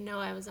didn't even know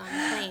I was on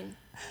a plane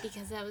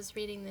because I was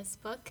reading this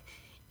book.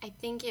 I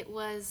think it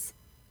was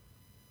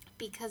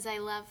because I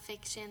love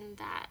fiction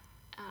that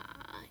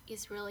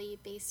is really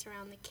based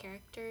around the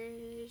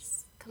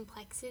characters'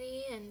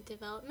 complexity and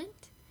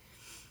development.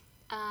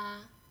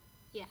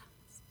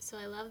 So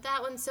I love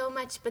that one so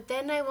much, but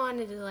then I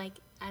wanted to,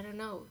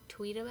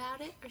 tweet about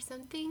it or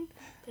something,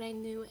 but I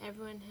knew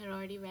everyone had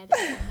already read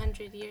it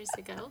 100 years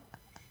ago,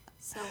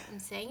 so I'm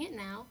saying it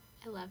now.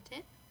 I loved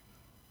it.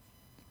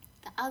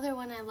 The other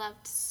one I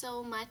loved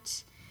so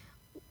much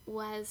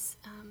was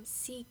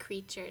Sea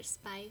Creatures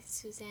by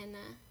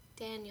Susanna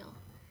Daniel.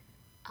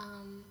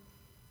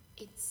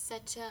 It's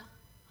such a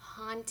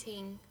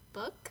haunting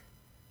book,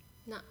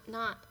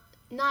 not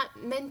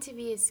meant to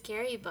be a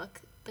scary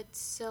book, but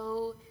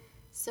so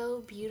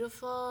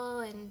beautiful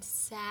and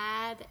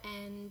sad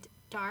and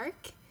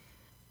dark.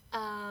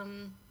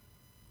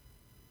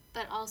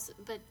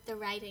 But the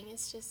writing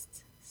is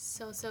just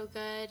so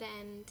good,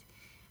 and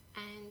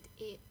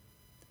it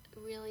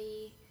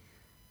really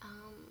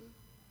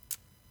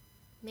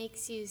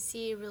makes you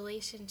see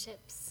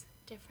relationships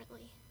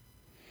differently.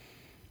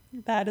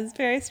 That is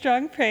very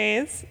strong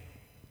praise.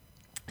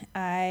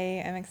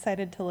 I am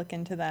excited to look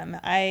into them.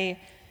 I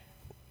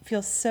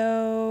feel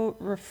so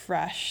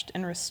refreshed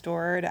and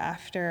restored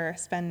after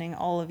spending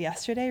all of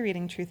yesterday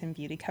reading Truth and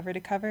Beauty cover to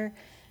cover.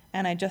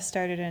 And I just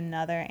started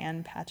another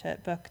Ann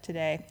Patchett book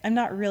today. I'm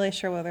not really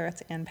sure whether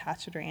it's Ann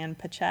Patchett or Ann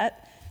Patchett.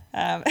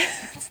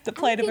 It's the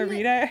plight of a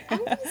reader. I'm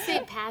going to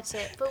say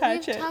Patchett, but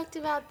Patchett. We've talked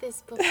about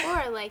this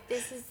before. Like,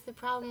 this is the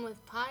problem with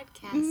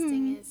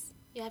podcasting is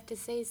you have to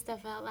say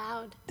stuff out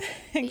loud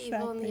that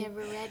you've only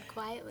ever read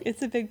quietly.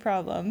 It's a big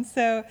problem.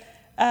 So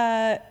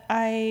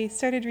I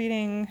started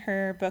reading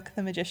her book,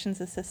 The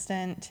Magician's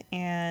Assistant,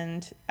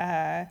 and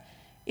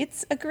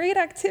it's a great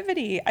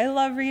activity. I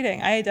love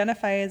reading. I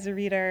identify as a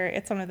reader.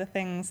 It's one of the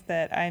things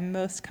that I'm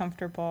most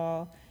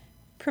comfortable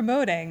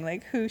promoting.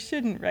 Like, who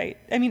shouldn't write?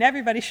 I mean,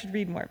 everybody should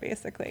read more,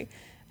 basically.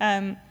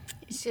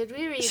 Should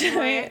we read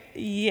more?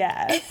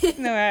 Yes.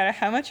 No matter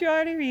how much you're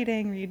already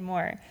reading, read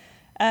more.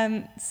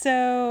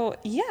 So,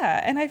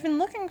 yeah, and I've been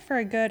looking for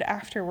a good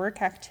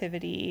after-work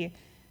activity,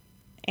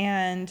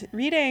 and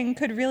reading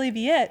could really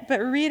be it, but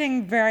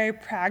reading very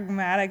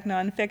pragmatic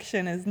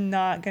nonfiction is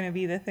not going to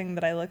be the thing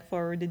that I look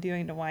forward to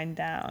doing to wind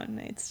down.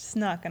 It's just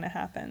not going to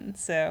happen.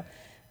 So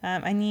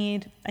I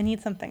need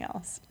something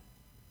else.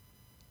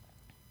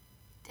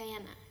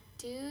 Diana,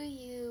 do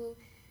you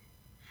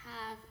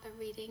have a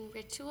reading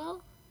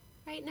ritual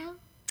right now?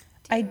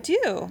 I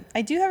do.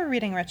 I do have a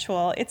reading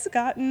ritual. It's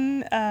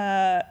gotten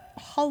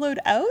hollowed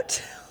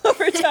out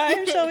over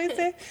time, shall we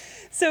say.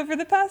 So for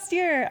the past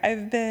year,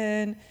 I've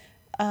been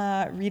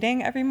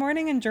reading every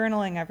morning and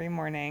journaling every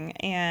morning.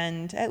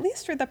 And at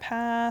least for the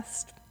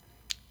past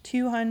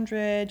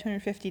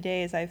 250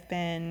 days, I've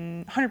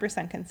been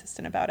 100%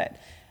 consistent about it.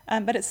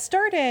 But it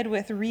started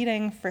with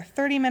reading for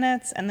 30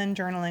 minutes and then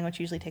journaling, which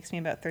usually takes me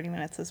about 30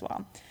 minutes as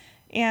well.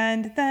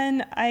 And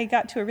then I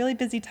got to a really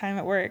busy time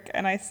at work,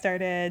 and I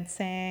started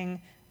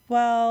saying,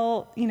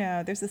 well, you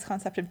know, there's this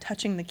concept of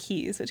touching the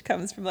keys, which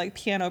comes from like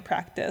piano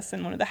practice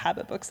and one of the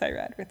habit books I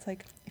read, where it's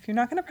like, if you're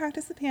not going to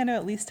practice the piano,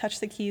 at least touch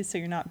the keys so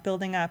you're not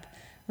building up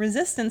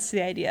resistance to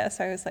the idea.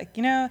 So I was like,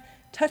 you know,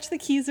 touch the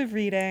keys of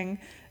reading.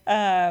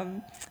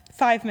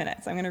 5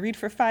 minutes. I'm going to read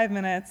for 5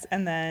 minutes,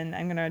 and then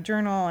I'm going to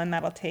journal, and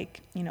that'll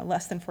take, you know,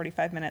 less than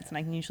 45 minutes, and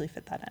I can usually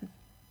fit that in.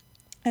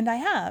 And I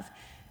have.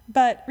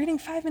 But reading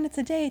 5 minutes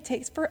a day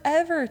takes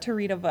forever to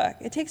read a book.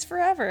 It takes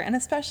forever. And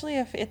especially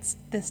if it's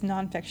this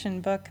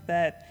nonfiction book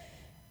that,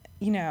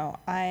 you know,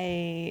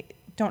 I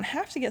don't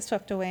have to get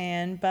swept away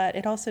in, but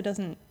it also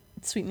doesn't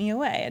sweep me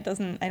away.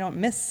 I don't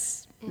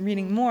miss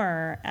reading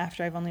more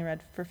after I've only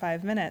read for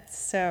 5 minutes.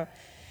 So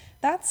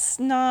that's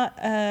not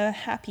a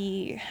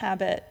happy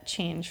habit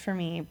change for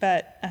me.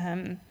 But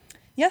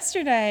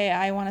yesterday,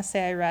 I want to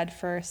say I read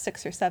for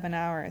 6 or 7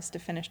 hours to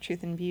finish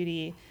Truth and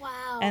Beauty.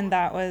 Wow. And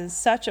that was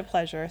such a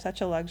pleasure,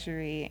 such a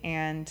luxury.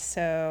 And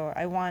so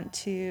I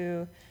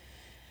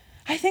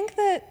think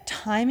that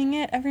timing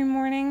it every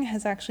morning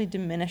has actually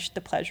diminished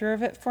the pleasure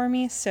of it for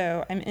me.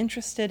 So I'm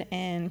interested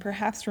in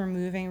perhaps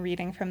removing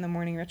reading from the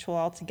morning ritual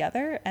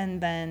altogether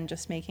and then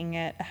just making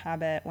it a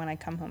habit when I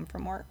come home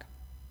from work.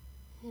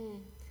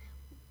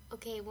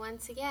 Okay,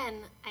 once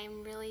again,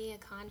 I'm really a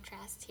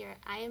contrast here.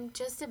 I am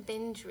just a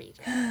binge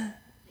reader. I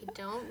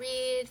don't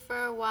read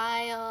for a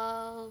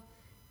while,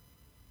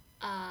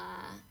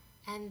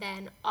 and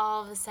then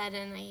all of a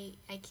sudden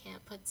I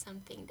can't put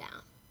something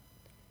down.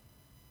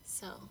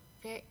 So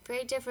very,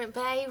 very different.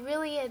 But I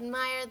really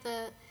admire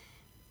the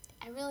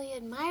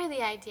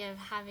idea of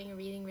having a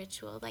reading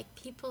ritual. Like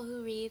people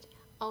who read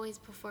always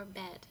before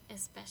bed,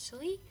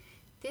 especially.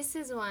 This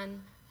is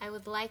one I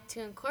would like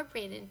to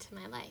incorporate into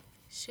my life.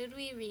 Should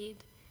we read?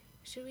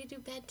 Should we do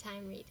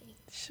bedtime reading?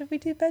 Should we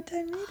do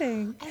bedtime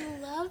reading? I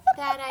love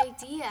that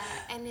idea,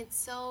 and it's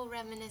so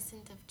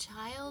reminiscent of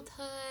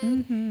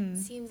childhood.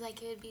 Seems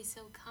like it would be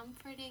so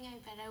comforting. I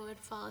bet I would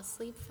fall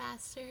asleep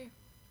faster.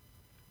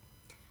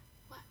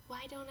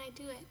 Why don't I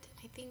do it?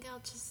 I think I'll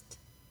just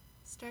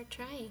start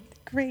trying.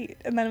 Great,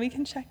 and then we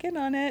can check in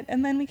on it,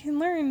 and then we can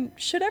learn,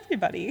 should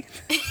everybody?